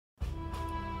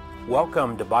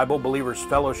Welcome to Bible Believers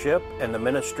Fellowship and the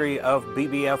ministry of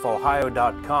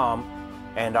bbfohio.com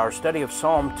and our study of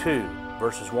Psalm 2,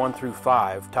 verses 1 through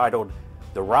 5, titled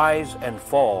The Rise and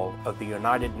Fall of the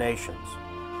United Nations.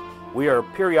 We are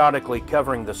periodically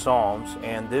covering the Psalms,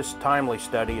 and this timely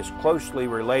study is closely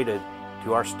related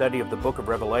to our study of the book of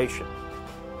Revelation.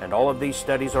 And all of these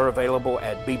studies are available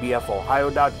at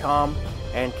bbfohio.com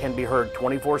and can be heard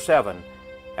 24/7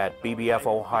 at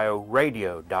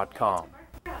bbfohioradio.com.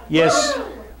 Yes,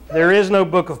 there is no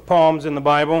book of poems in the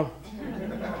Bible.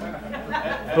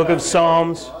 Book of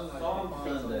Psalms.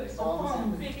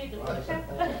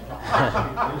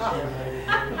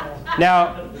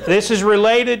 Now, this is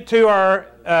related to our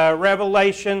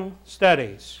Revelation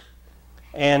studies,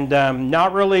 and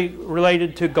not really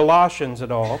related to Galatians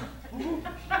at all,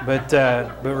 but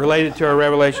related to our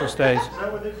Revelation studies.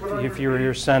 If you were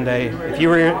here Sunday,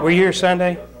 were you here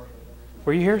Sunday?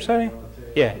 Were you here Sunday?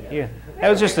 Yeah. I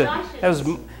was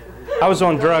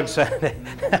on drugs Sunday.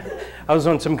 I was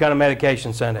on some kind of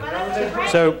medication Sunday.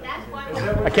 So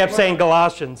I kept saying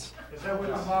Galatians. Is that what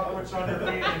the mom puts on her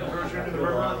feet and throws her into the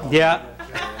river? Yeah.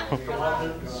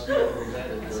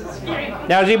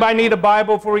 Now, does anybody need a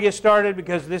Bible before we get started?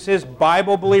 Because this is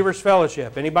Bible Believers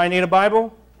Fellowship. Anybody need a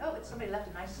Bible? Oh, somebody left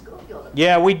a nice Schofield.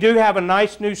 Yeah, we do have a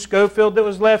nice new Schofield that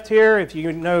was left here. If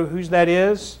you know whose that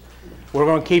is, we're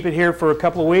going to keep it here for a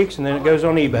couple of weeks, and then it goes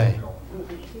on eBay.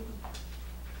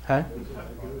 Huh?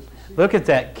 Look at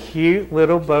that cute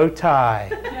little bow tie.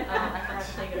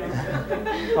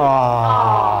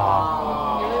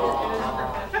 Aww.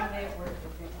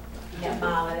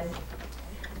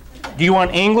 Do you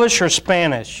want English or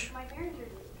Spanish?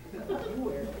 There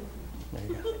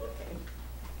you go.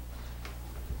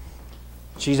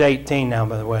 She's 18 now,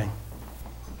 by the way.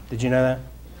 Did you know that?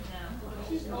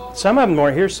 No. Some of them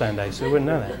weren't here Sunday, so we wouldn't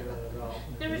know that.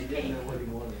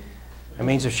 That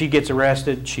means if she gets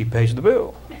arrested, she pays the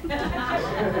bill.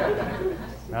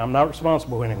 I'm not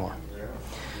responsible anymore.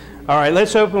 All right,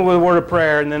 let's open with a word of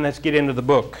prayer, and then let's get into the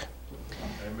book.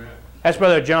 Amen. Ask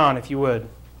Brother John, if you would,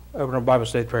 open our Bible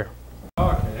study prayer.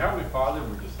 Okay, Heavenly Father,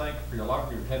 we just thank you for your love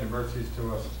and your tender mercies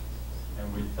to us,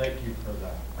 and we thank you for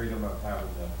the freedom of having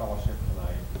the fellowship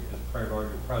tonight. We just pray, Lord,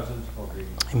 your presence will be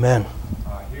Amen.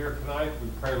 Here tonight. We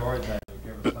pray, Lord, that you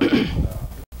give us something to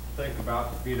think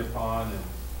about, to feed upon, and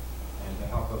to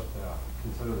help us to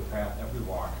consider the path that we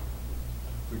walk.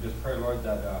 We just pray, Lord,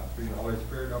 that through the Holy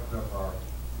Spirit, open up our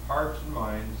hearts and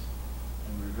minds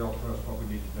and reveal to us what we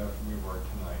need to know from your word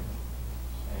tonight.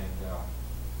 And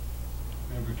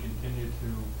may we continue to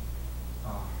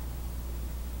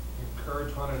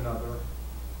encourage one another,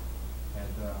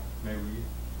 and may we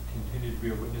continue to be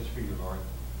a witness for you, Lord,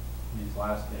 in these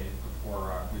last days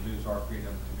before we lose our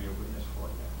freedom to be a witness for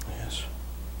you. Yes.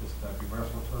 Just be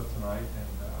merciful to us tonight and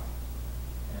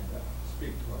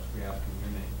speak to us. We ask in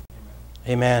your name.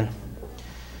 Amen.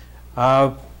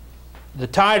 The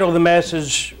title of the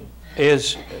message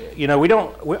is,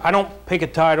 I don't pick a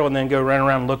title and then go run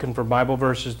around looking for Bible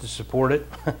verses to support it.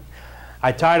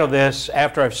 I title this,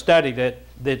 after I've studied it,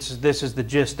 this is the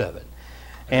gist of it.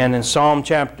 And in Psalm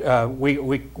chapter,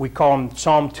 we call them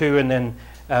Psalm 2, and then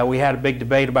we had a big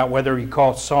debate about whether you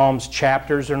call Psalms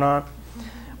chapters or not.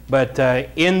 But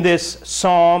in this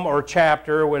psalm or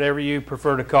chapter, whatever you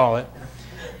prefer to call it,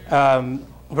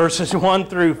 verses 1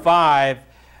 through 5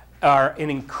 are an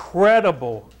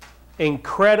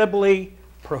incredibly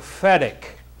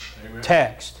prophetic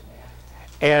text.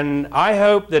 And I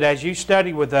hope that as you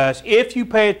study with us, if you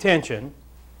pay attention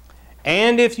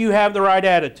and if you have the right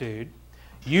attitude,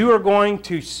 you are going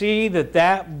to see that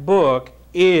that book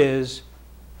is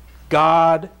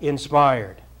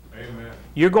God-inspired. Amen.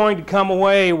 You're going to come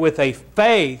away with a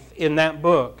faith in that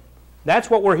book. That's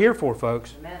what we're here for,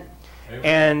 folks. Amen.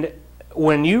 And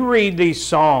when you read these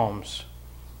Psalms,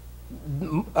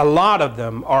 a lot of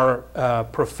them are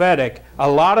prophetic. A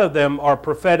lot of them are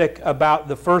prophetic about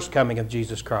the first coming of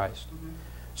Jesus Christ.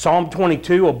 Psalm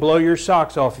 22 will blow your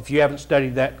socks off if you haven't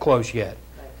studied that close yet.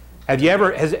 Have you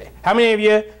ever? How many of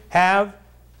you have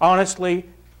honestly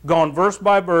gone verse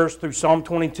by verse through Psalm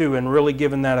 22 and really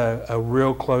given that a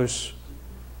real close?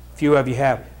 Few of you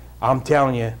have. I'm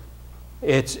telling you,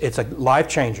 it's a life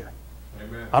changer.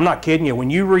 Amen. I'm not kidding you.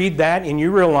 When you read that and you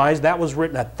realize that was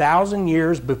written 1,000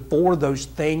 years before those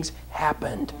things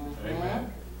happened.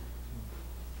 Amen.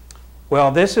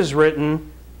 Well, this is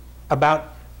written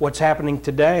about what's happening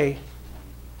today.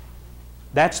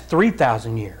 That's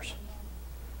 3,000 years.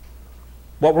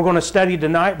 What we're going to study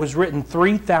tonight was written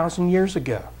 3,000 years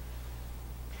ago.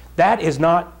 That is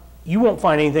not, you won't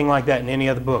find anything like that in any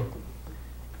other book.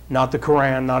 Not the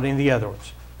Quran, not any of the other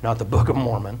ones. Not the Book of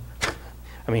Mormon.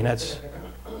 I mean, that's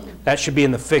That should be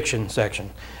in the fiction section.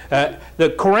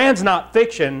 The Quran's not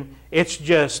fiction, it's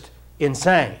just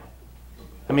insane.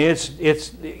 I mean,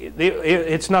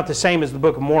 it's not the same as the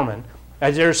Book of Mormon.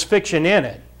 As there's fiction in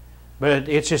it, but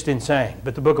it's just insane.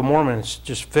 But the Book of Mormon is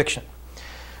just fiction.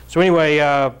 So anyway,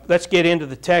 let's get into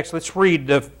the text. Let's read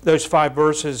those 5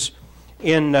 verses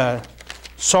in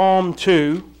Psalm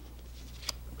 2,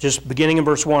 just beginning in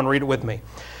verse 1. Read it with me.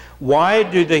 Why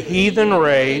do the heathen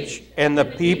rage and the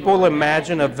people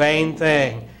imagine a vain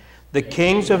thing? The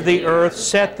kings of the earth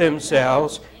set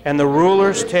themselves, and the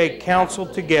rulers take counsel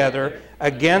together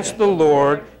against the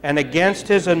Lord and against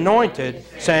His anointed,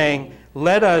 saying,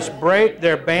 let us break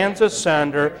their bands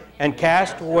asunder and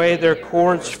cast away their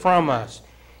cords from us.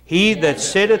 He that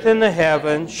sitteth in the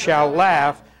heavens shall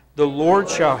laugh, the Lord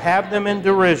shall have them in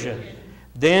derision.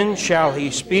 Then shall He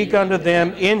speak unto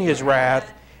them in His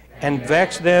wrath, and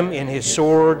vex them in His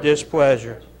sore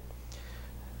displeasure.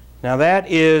 Now that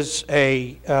is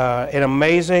an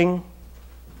amazing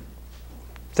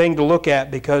thing to look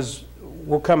at, because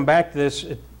we'll come back to this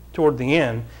toward the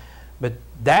end, but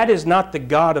that is not the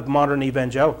God of modern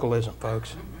evangelicalism,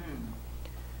 folks.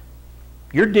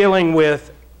 You're dealing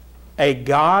with a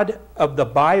God of the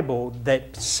Bible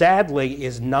that sadly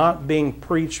is not being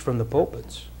preached from the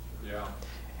pulpits. Yeah.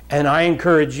 And I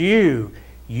encourage you,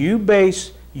 you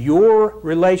base your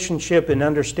relationship and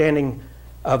understanding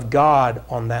of God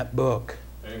on that book.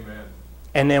 Amen.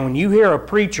 And then when you hear a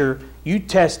preacher, you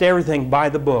test everything by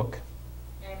the book.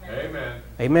 Amen.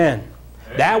 Amen. Amen.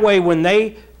 That way when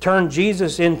they turn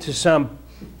Jesus into some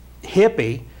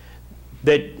hippie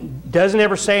that doesn't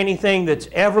ever say anything that's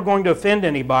ever going to offend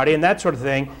anybody and that sort of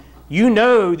thing, you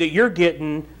know that you're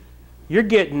getting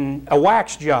a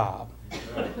wax job.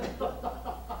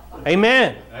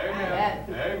 Amen. Amen.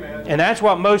 Amen. And that's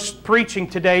what most preaching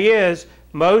today is.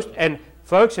 And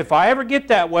folks, if I ever get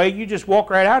that way, you just walk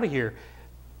right out of here.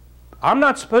 I'm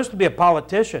not supposed to be a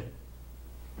politician.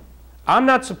 I'm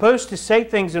not supposed to say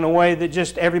things in a way that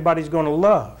just everybody's going to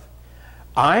love.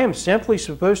 I am simply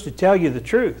supposed to tell you the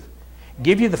truth.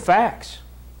 Give you the facts.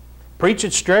 Preach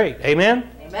it straight. Amen?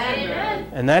 Amen.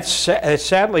 And that's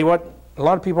sadly what a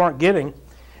lot of people aren't getting.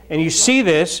 And you see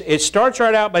this, it starts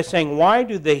right out by saying, why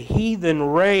do the heathen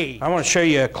rage? I want to show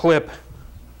you a clip.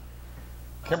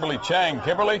 Kimberly Chang.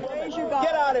 Kimberly? Get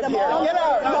out of here. Get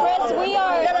out. Chris, we're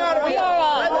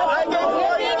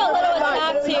being a little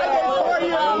attacked here.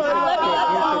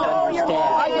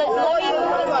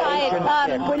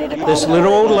 This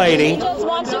little old lady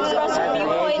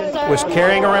was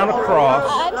carrying around a cross,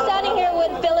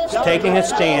 taking a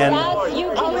stand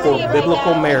for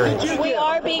biblical marriage.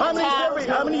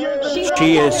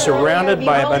 She is surrounded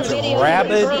by a bunch of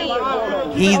rabid,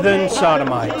 heathen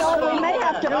sodomites.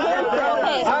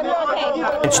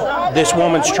 And this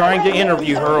woman's trying to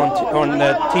interview her on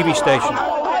the TV station.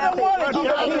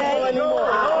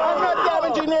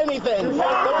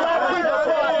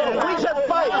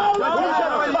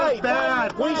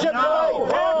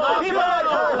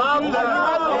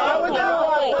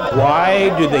 Why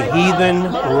do the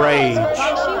heathen rage?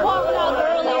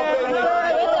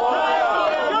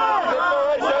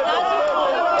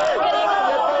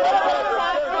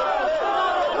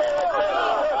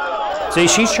 See,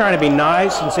 she's trying to be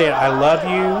nice and saying, I love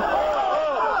you.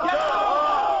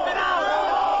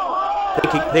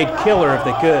 They'd kill her if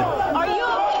they could.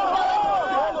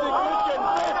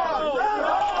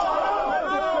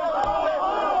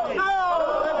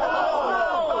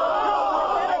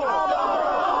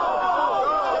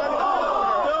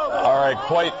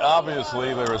 Quite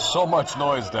obviously, there is so much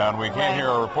noise down. We can't hear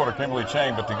our reporter Kimberly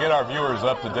Chang, but to get our viewers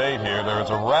up to date here, there is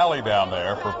a rally down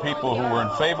there for people who were in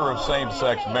favor of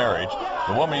same-sex marriage.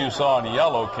 The woman you saw in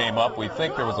yellow came up. We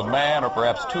think there was a man or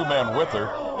perhaps 2 men with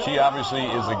her. She obviously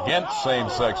is against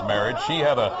same-sex marriage. She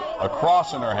had a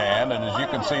cross in her hand, and as you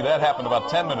can see, that happened about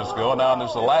 10 minutes ago. Now in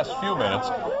just the last few minutes,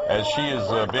 as she is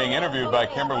being interviewed by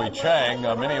Kimberly Chang,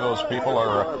 many of those people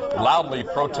are loudly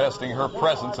protesting her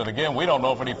presence. And again, we don't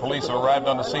know if any police have arrived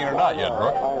on the scene or not yet,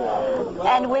 Brooke.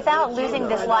 And without losing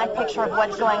this live picture of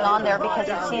what's going on there, because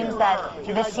it seems that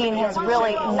the scene has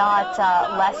really not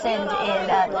lessened in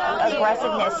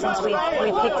aggressiveness since we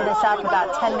picked this up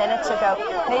about 10 minutes ago.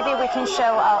 Maybe we can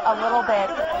show a little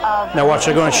bit of... Now watch,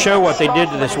 they're going to show what they did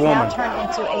to this woman. It's now turned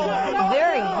into a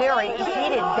very, very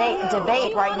heated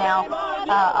debate right now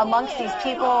amongst these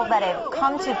people that have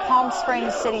come to Palm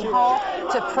Springs City Hall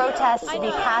to protest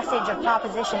the passage of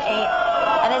Proposition 8.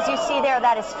 And as you see there,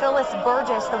 that is Phyllis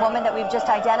Burgess, the woman that we've just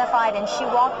identified, and she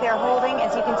walked there holding,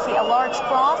 as you can see, a large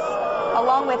cross,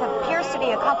 along with appears to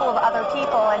be a couple of other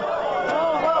people. And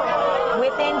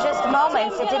within just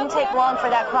moments, it didn't take long for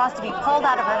that cross to be pulled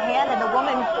out of her hand, and the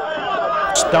woman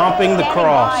stomping the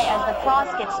cross. By as the cross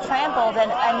gets trampled, and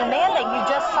the man that you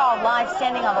just saw live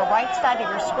standing on the right side of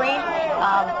your screen,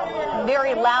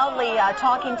 very loudly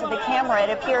talking to the camera,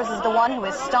 it appears is the one who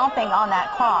is stomping on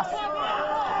that cross.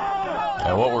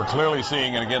 And what we're clearly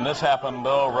seeing, and again, this happened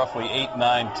roughly 8,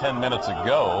 9, 10 minutes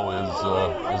ago,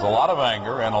 is a lot of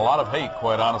anger and a lot of hate,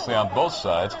 quite honestly, on both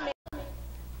sides.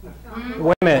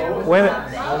 Wait a minute.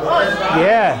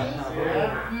 Yeah.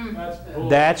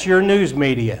 That's your news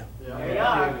media.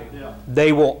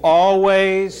 They will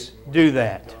always do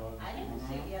that.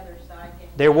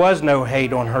 There was no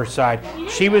hate on her side.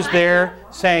 She was there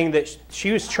saying that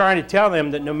she was trying to tell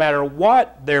them that no matter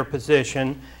what their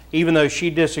position, even though she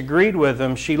disagreed with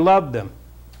them, she loved them.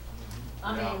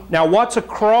 Now, what's a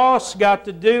cross got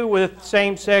to do with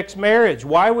same-sex marriage?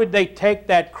 Why would they take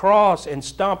that cross and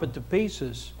stomp it to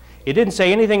pieces? It didn't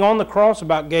say anything on the cross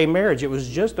about gay marriage. It was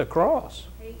just a cross.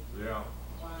 Yeah.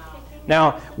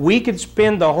 Now, we could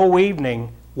spend the whole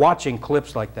evening watching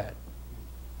clips like that.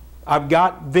 I've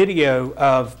got video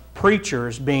of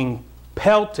preachers being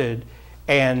pelted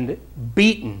and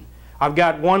beaten. I've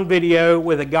got one video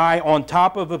with a guy on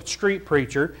top of a street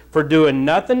preacher for doing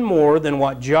nothing more than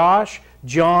what Josh,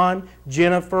 John,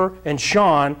 Jennifer, and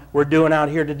Sean were doing out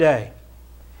here today.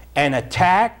 And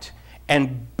attacked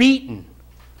and beaten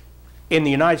in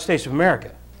the United States of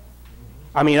America.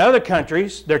 I mean, other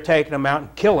countries, they're taking them out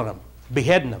and killing them,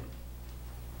 beheading them.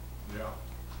 Yeah.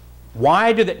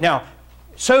 Why do they? Now,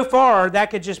 so far, that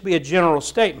could just be a general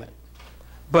statement.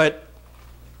 But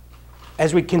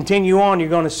as we continue on, you're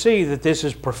going to see that this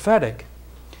is prophetic.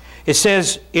 It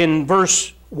says in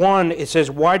verse 1, it says,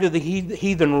 "Why do the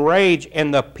heathen rage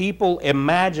and the people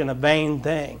imagine a vain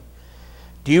thing?"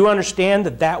 Do you understand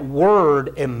that that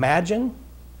word, imagine,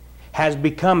 has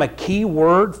become a key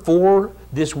word for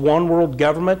this one world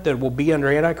government that will be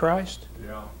under Antichrist?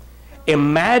 Yeah.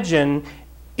 Imagine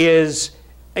is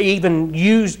even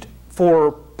used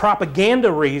for propaganda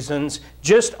reasons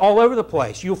just all over the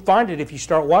place. You'll find it if you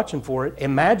start watching for it.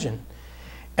 Imagine.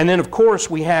 And then, of course,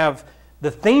 we have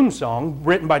the theme song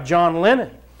written by John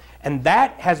Lennon. And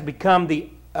that has become the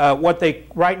what they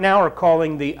right now are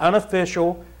calling the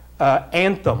unofficial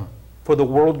anthem for the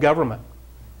world government.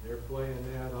 They're playing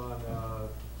that on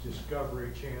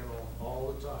Discovery Channel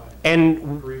all the time.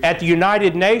 And at the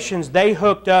United Nations, they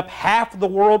hooked up half the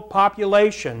world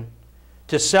population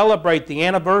to celebrate the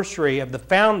anniversary of the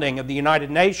founding of the United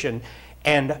Nations,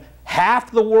 and half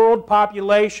the world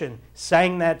population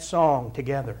sang that song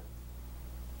together.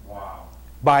 Wow.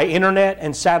 By internet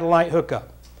and satellite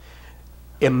hookup.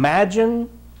 Imagine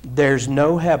there's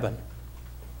no heaven.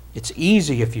 It's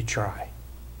easy if you try.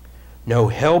 No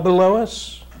hell below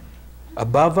us,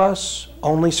 above us,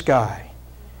 only sky.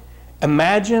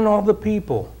 Imagine all the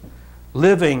people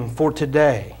living for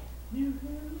today.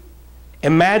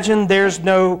 Imagine there's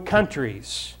no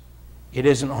countries. It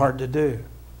isn't hard to do.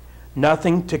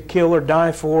 Nothing to kill or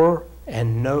die for,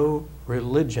 and no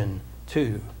religion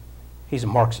too. He's a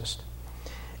Marxist.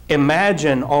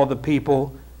 Imagine all the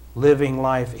people living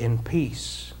life in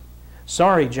peace.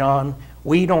 Sorry, John,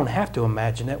 we don't have to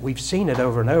imagine it. We've seen it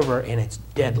over and over, and it's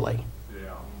deadly.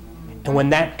 Yeah. And when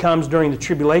that comes during the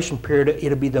tribulation period,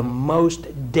 it'll be the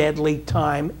most deadly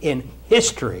time in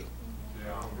history.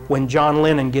 Yeah. When John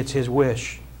Lennon gets his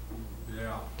wish.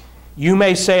 Yeah. You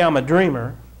may say I'm a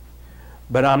dreamer,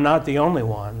 but I'm not the only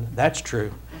one. That's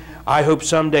true. I hope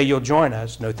someday you'll join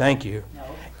us. No, thank you. No.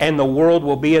 And the world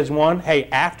will be as one. Hey,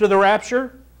 after the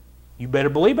rapture, you better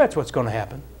believe that's what's going to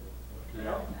happen.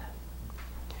 Yeah.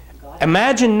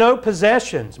 Imagine no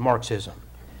possessions, Marxism.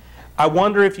 I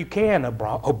wonder if you can,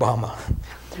 Obama.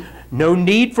 No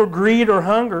need for greed or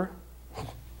hunger.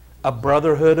 A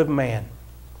brotherhood of man.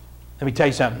 Let me tell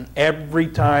you something. Every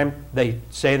time they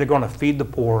say they're going to feed the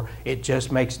poor, it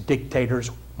just makes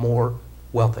dictators more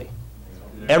wealthy.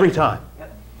 Every time.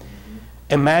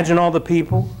 Imagine all the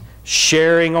people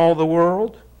sharing all the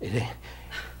world.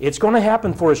 It's going to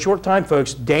happen for a short time,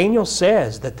 folks. Daniel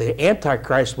says that the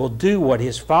Antichrist will do what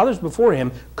his fathers before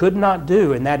him could not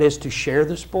do, and that is to share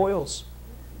the spoils.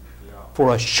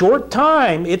 For a short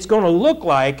time, it's going to look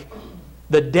like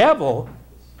the devil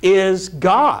is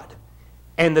God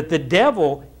and that the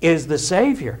devil is the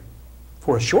Savior.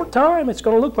 For a short time, it's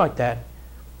going to look like that.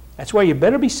 That's why you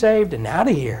better be saved and out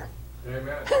of here.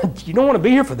 Amen. You don't want to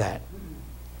be here for that.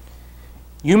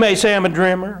 You may say I'm a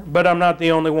dreamer, but I'm not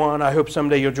the only one. I hope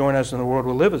someday you'll join us and the world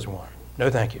will live as one. No,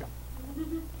 thank you.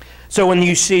 So when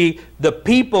you see the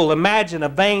people imagine a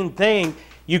vain thing,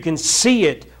 you can see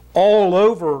it all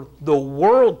over the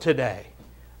world today.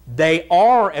 They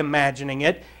are imagining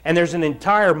it, And there's an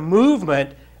entire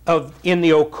movement in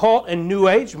the occult and New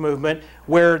Age movement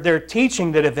where they're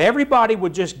teaching that if everybody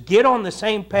would just get on the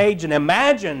same page and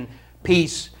imagine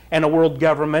peace and a world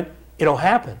government, it'll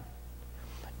happen.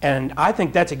 And I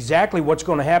think that's exactly what's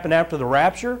going to happen after the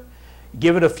rapture.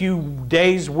 Give it a few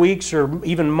days, weeks, or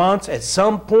even months. At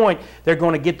some point, they're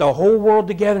going to get the whole world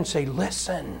together and say,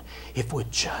 listen, if we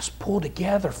just pull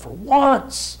together for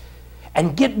once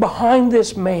and get behind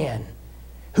this man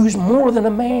who's more than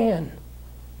a man.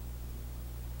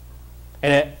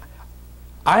 And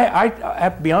I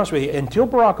have to be honest with you, until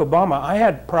Barack Obama, I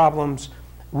had problems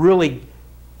really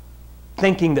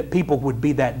thinking that people would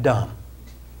be that dumb.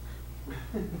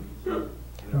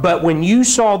 But when you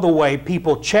saw the way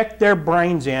people checked their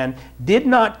brains in, did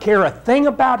not care a thing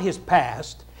about his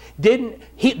past,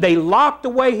 they locked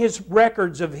away his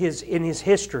records in his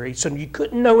history, so you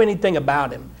couldn't know anything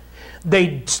about him.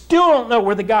 They still don't know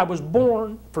where the guy was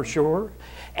born, for sure,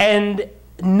 and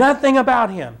nothing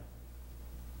about him.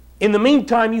 In the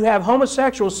meantime, you have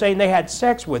homosexuals saying they had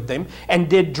sex with him and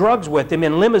did drugs with him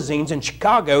in limousines in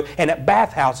Chicago and at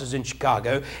bathhouses in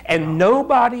Chicago, and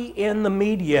nobody in the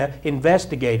media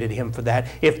investigated him for that.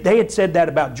 If they had said that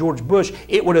about George Bush,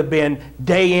 it would have been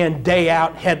day in, day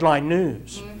out headline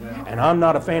news. And I'm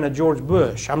not a fan of George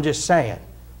Bush. I'm just saying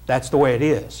that's the way it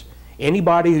is.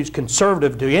 Anybody who's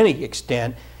conservative to any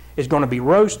extent is going to be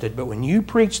roasted. But when you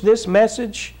preach this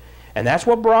message, and that's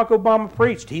what Barack Obama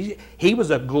preached. He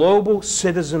was a global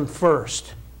citizen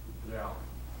first. Yeah.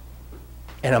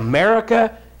 And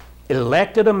America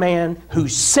elected a man who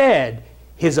said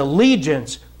his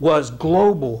allegiance was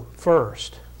global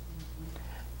first.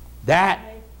 That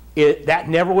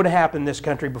never would have happened in this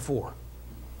country before.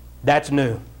 That's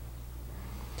new.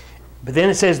 But then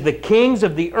it says the kings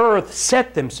of the earth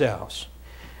set themselves.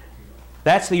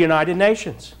 That's the United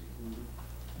Nations.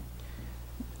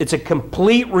 It's a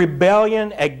complete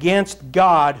rebellion against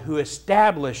God who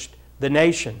established the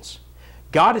nations.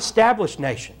 God established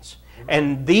nations.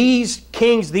 And these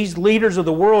kings, these leaders of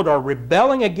the world are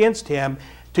rebelling against Him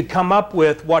to come up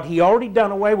with what He already done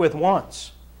away with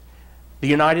once. The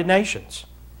United Nations.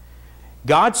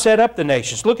 God set up the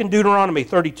nations. Look in Deuteronomy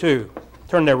 32.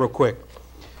 Turn there real quick.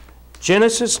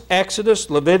 Genesis, Exodus,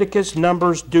 Leviticus,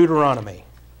 Numbers, Deuteronomy.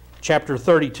 Chapter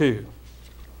 32.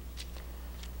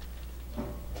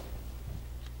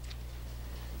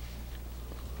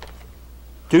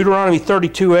 Deuteronomy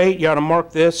 32:8, you ought to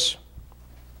mark this.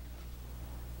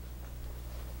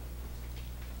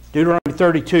 Deuteronomy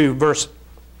 32, verse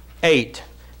 8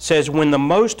 says, when the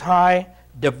Most High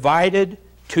divided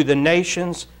to the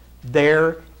nations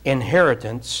their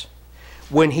inheritance,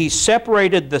 when He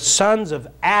separated the sons of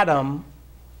Adam,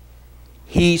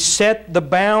 He set the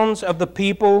bounds of the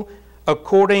people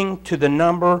according to the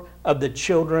number of the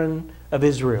children of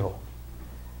Israel.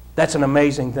 That's an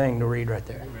amazing thing to read right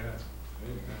there. Amen.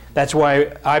 That's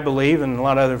why I believe, and a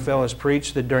lot of other fellows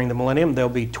preach, that during the millennium there'll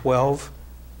be 12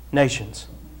 nations.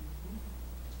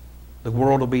 The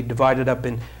world will be divided up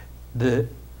in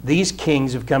these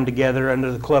kings have come together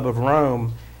under the Club of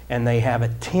Rome, and they have a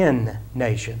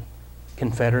 10-nation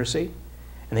confederacy.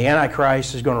 And the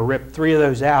Antichrist is going to rip 3 of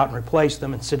those out and replace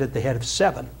them and sit at the head of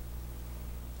 7.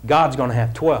 God's going to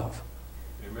have 12.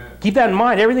 Amen. Keep that in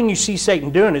mind. Everything you see Satan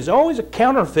doing is always a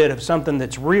counterfeit of something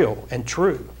that's real and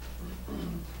true.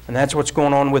 And that's what's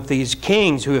going on with these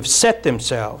kings who have set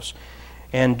themselves.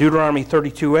 And Deuteronomy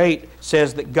 32:8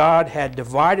 says that God had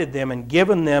divided them and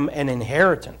given them an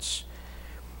inheritance.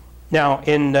 Now,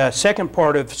 in the second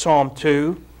part of Psalm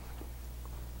 2,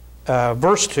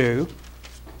 verse 2,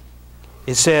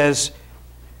 it says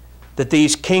that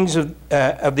these kings of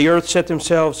the earth set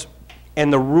themselves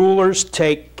and the rulers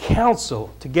take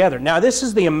counsel together. Now, this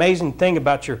is the amazing thing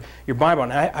about your Bible.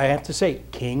 And I have to say,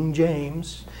 King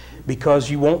James, because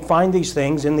you won't find these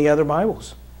things in the other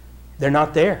Bibles. They're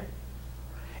not there.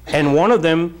 And one of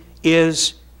them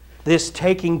is this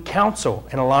taking counsel.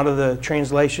 And a lot of the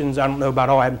translations, I don't know about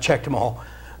all, I haven't checked them all,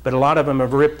 but a lot of them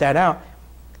have ripped that out.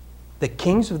 The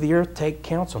kings of the earth take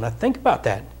counsel. Now think about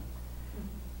that.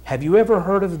 Have you ever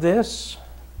heard of this?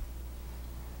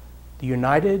 The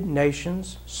United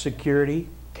Nations Security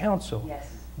Council.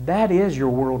 Yes. That is your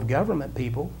world government,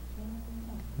 people.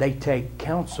 They take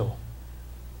counsel.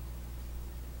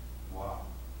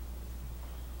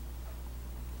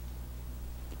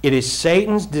 It is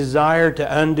Satan's desire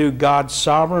to undo God's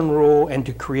sovereign rule and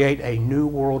to create a new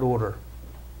world order.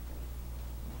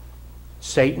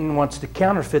 Satan wants to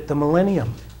counterfeit the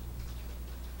millennium.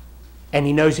 And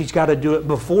he knows he's got to do it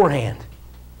beforehand.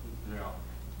 Yeah.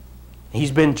 He's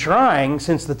been trying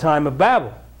since the time of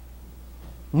Babel.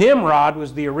 Nimrod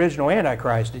was the original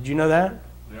Antichrist. Did you know that?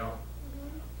 Yeah.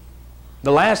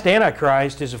 The last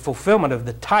Antichrist is a fulfillment of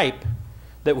the type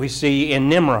that we see in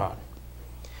Nimrod.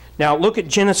 Now look at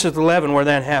Genesis 11 where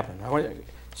that happened.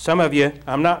 Some of you,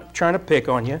 I'm not trying to pick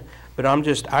on you, but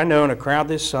I know in a crowd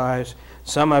this size,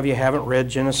 some of you haven't read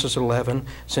Genesis 11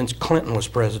 since Clinton was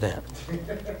president.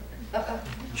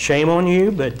 Shame on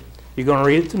you, but you're going to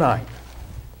read it tonight.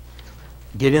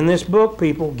 Get in this book,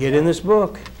 people. Get in this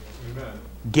book. Amen.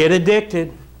 Get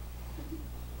addicted.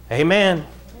 Amen.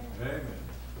 Amen.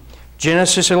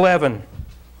 Genesis 11.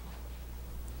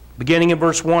 Beginning in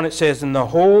verse 1, it says, "And the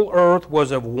whole earth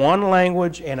was of one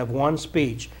language and of one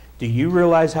speech." Do you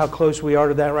realize how close we are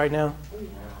to that right now?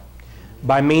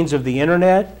 By means of the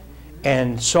internet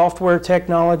and software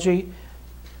technology,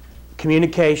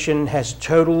 communication has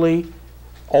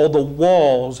all the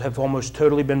walls have almost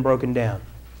totally been broken down.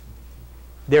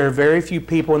 There are very few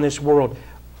people in this world.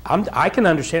 I can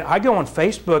understand. I go on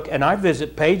Facebook and I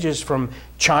visit pages from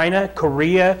China,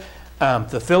 Korea,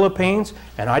 the Philippines,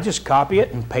 and I just copy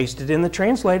it and paste it in the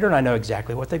translator, and I know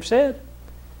exactly what they've said.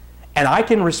 And I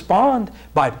can respond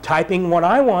by typing what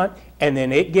I want, and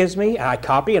then it gives me, and I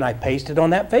copy and I paste it on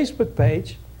that Facebook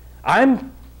page.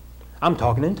 I'm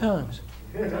talking in tongues.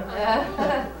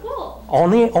 Cool. On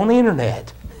the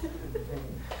internet.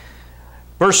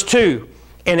 Verse 2,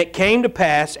 "And it came to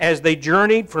pass, as they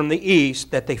journeyed from the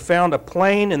east, that they found a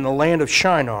plain in the land of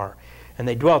Shinar, and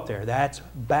they dwelt there." That's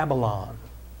Babylon.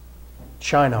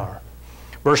 Shinar.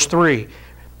 Verse 3,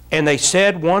 "And they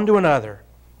said one to another,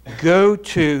 Go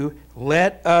to,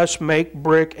 let us make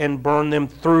brick and burn them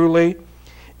thoroughly.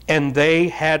 And they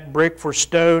had brick for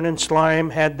stone, and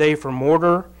slime had they for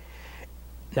mortar."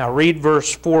 Now read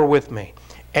verse 4 with me.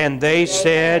 "And they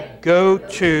said, Go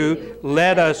to,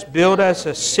 let us build us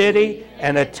a city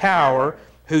and a tower,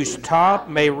 whose top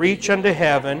may reach unto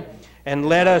heaven, and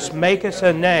let us make us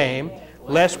a name,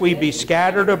 lest we be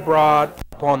scattered abroad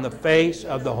upon the face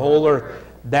of the whole earth."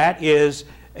 That is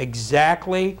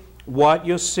exactly what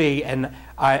you'll see, and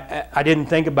I didn't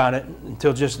think about it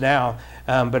until just now,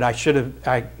 but I should have.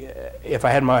 If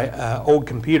I had my old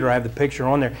computer, I have the picture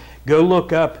on there. Go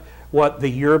look up what the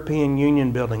European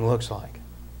Union building looks like.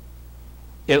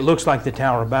 It looks like the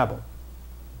Tower of Babel.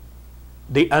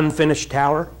 The unfinished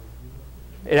tower,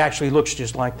 it actually looks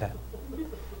just like that.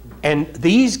 And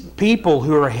these people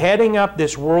who are heading up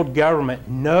this world government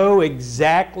know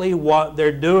exactly what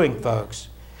they're doing, folks,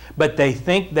 but they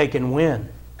think they can win.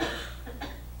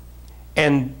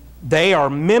 And they are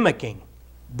mimicking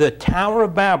the Tower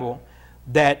of Babel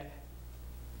that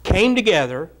came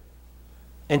together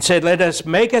and said, "Let us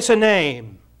make us a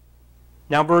name."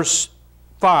 Now verse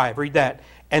 5, read that.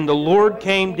 "And the Lord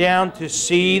came down to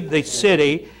see the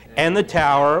city and the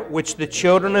tower which the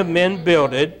children of men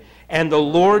builded. And the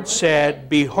Lord said,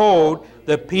 Behold,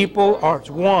 the people are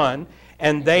one,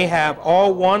 and they have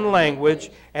all one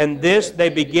language, and this they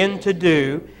begin to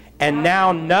do. And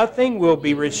now nothing will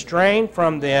be restrained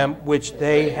from them which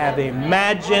they have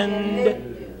imagined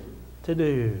to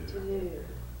do."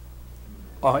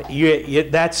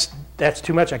 That's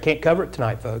too much. I can't cover it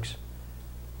tonight, folks.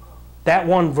 That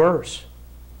one verse.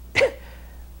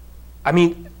 I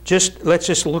mean, let's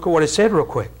just look at what it said real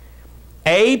quick.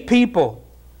 A people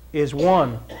is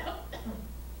one.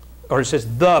 Or it says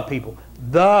the people.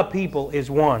 The people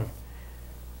is one.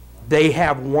 They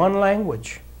have one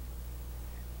language.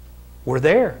 We're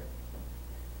there.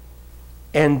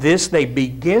 And this they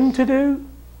begin to do.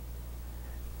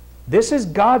 This is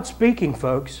God speaking,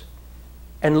 folks.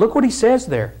 And look what he says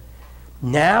there.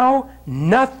 Now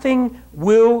nothing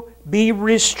will be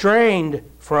restrained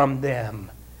from them,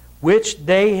 which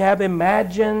they have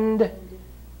imagined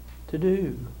to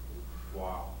do.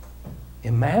 Wow.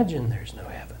 Imagine there's no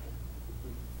heaven.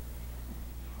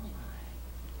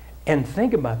 And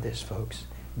think about this, folks.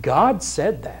 God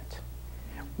said that.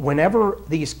 Whenever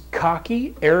these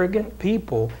cocky, arrogant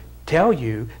people tell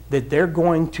you that they're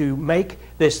going to make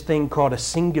this thing called a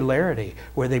singularity,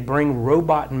 where they bring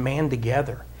robot and man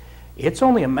together, it's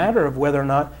only a matter of whether or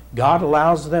not God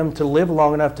allows them to live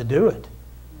long enough to do it.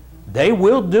 They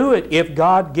will do it if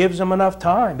God gives them enough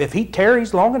time. If he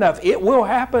tarries long enough, it will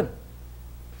happen.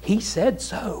 He said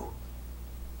so.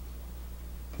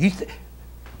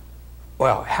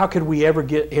 Well, how could we ever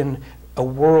get in a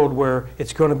world where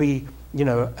it's going to be,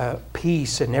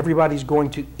 peace, and everybody's going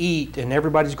to eat, and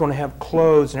everybody's going to have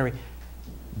clothes and everything?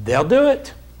 They'll do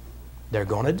it. They're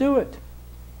going to do it.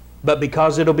 But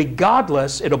because it'll be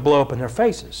godless, it'll blow up in their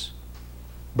faces.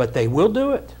 But they will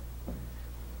do it.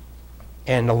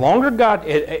 And the longer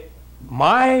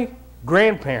my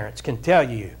grandparents can tell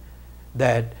you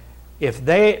that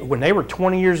when they were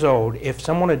 20 years old, if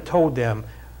someone had told them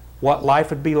what life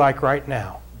would be like right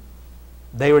now,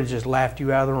 they would have just laughed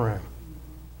you out of the room.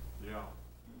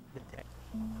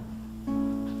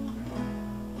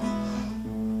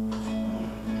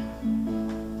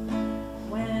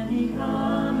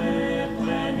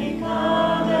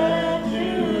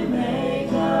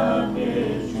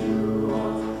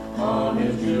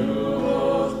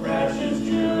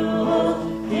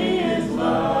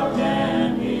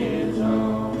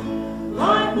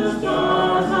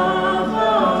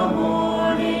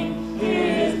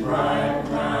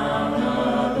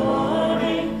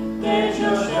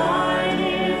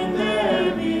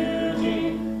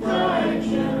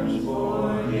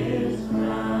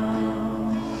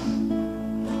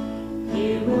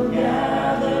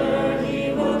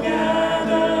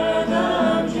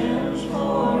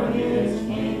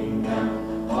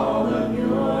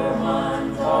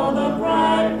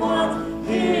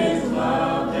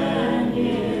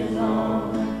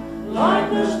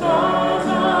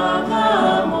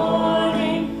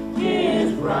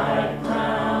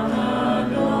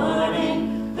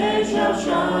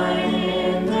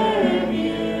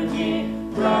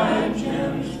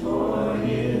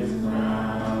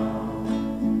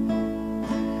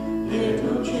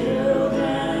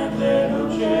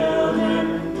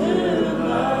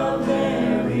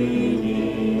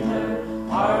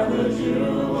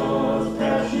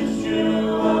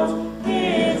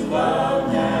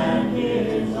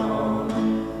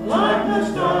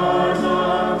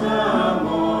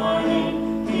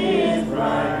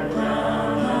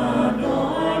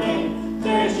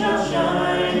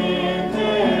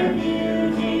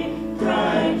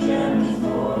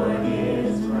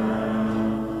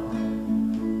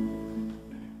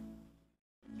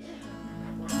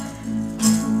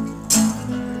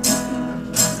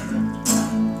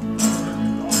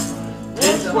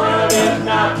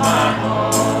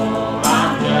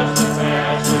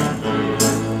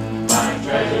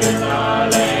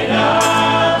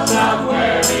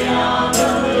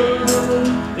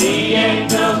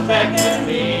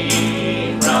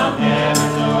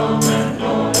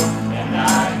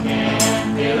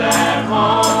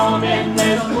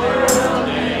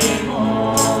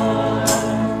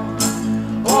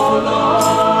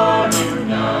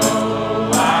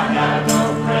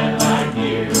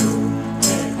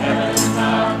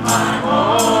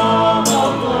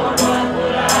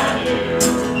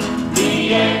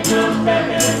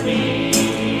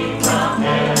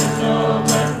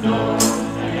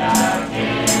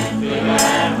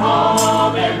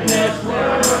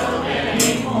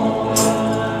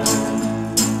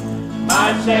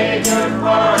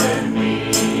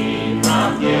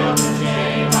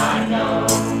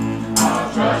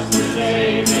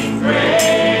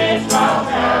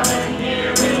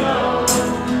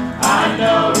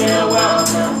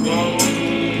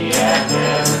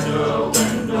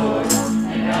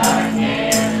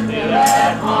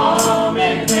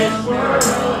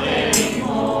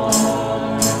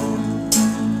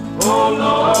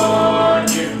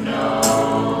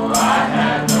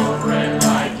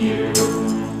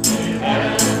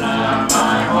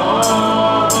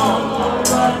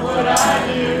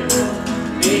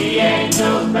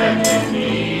 Angels beckon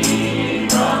me.